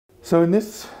So in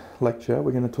this lecture,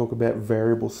 we're going to talk about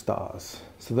variable stars.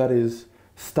 So that is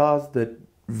stars that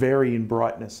vary in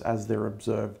brightness as they're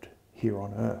observed here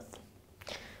on Earth.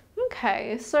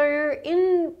 Okay, so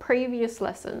in previous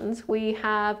lessons, we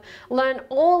have learned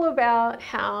all about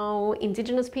how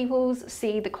Indigenous peoples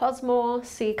see the cosmos,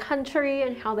 see country,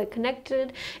 and how they're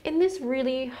connected in this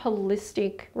really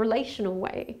holistic, relational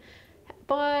way.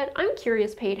 But I'm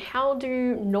curious, Pete, how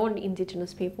do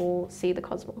non-Indigenous people see the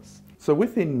cosmos? So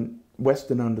within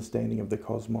Western understanding of the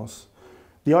cosmos,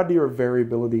 the idea of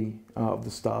variability of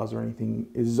the stars or anything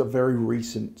is a very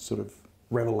recent sort of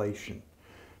revelation.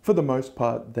 For the most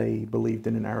part, they believed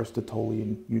in an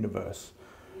Aristotelian universe,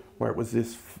 where it was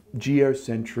this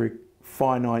geocentric,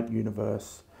 finite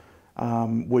universe,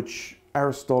 which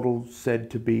Aristotle said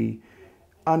to be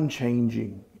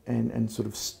unchanging and sort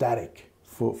of static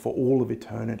for all of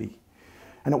eternity.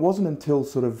 And it wasn't until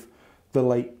sort of the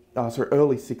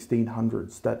early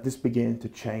 1600s that this began to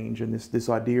change, and this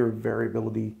idea of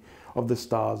variability of the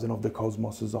stars and of the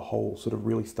cosmos as a whole sort of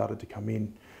really started to come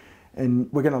in.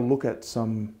 And we're going to look at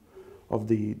some of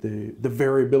the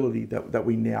variability that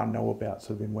we now know about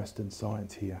sort of in Western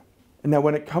science here. And now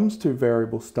when it comes to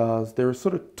variable stars, there are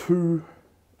sort of two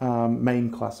main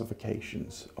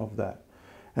classifications of that.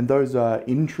 And those are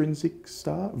intrinsic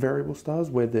variable stars,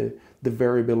 where the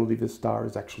variability of the star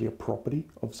is actually a property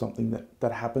of something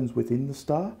that happens within the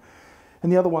star.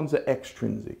 And the other ones are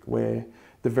extrinsic, where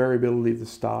the variability of the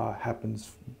star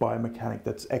happens by a mechanic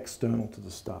that's external to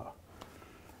the star.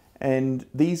 And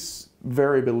these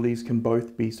variabilities can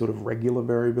both be sort of regular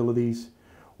variabilities,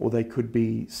 or they could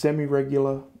be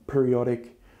semi-regular,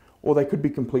 periodic, or they could be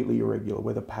completely irregular,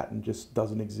 where the pattern just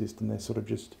doesn't exist and they're sort of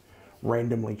just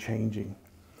randomly changing.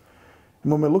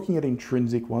 And when we're looking at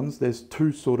intrinsic ones, there's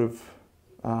two sort of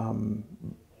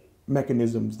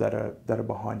mechanisms that are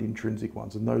behind intrinsic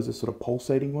ones, and those are sort of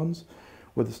pulsating ones,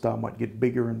 where the star might get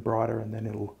bigger and brighter, and then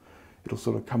it'll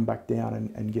sort of come back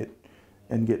down and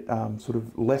get sort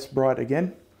of less bright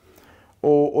again.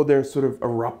 Or there's sort of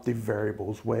eruptive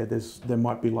variables, where there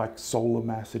might be like solar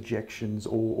mass ejections,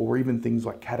 or even things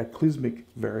like cataclysmic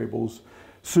variables,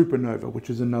 supernova, which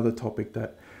is another topic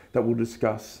that we'll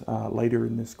discuss later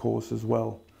in this course as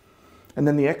well. And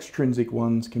then the extrinsic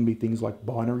ones can be things like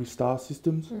binary star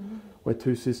systems, where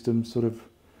two stars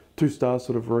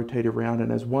sort of rotate around,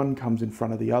 and as one comes in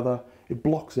front of the other, it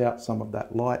blocks out some of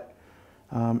that light.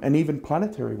 And even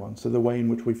planetary ones. So the way in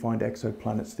which we find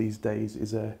exoplanets these days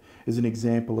is an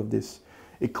example of this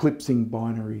eclipsing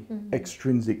binary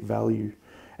extrinsic value.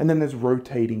 And then there's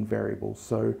rotating variables.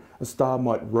 So a star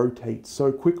might rotate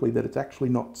so quickly that it's actually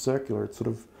not circular, it's sort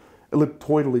of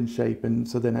elliptoidal in shape. And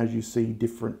so then as you see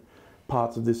different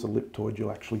parts of this elliptoid,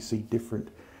 you'll actually see different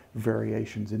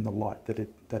variations in the light that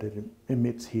it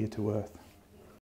emits here to Earth.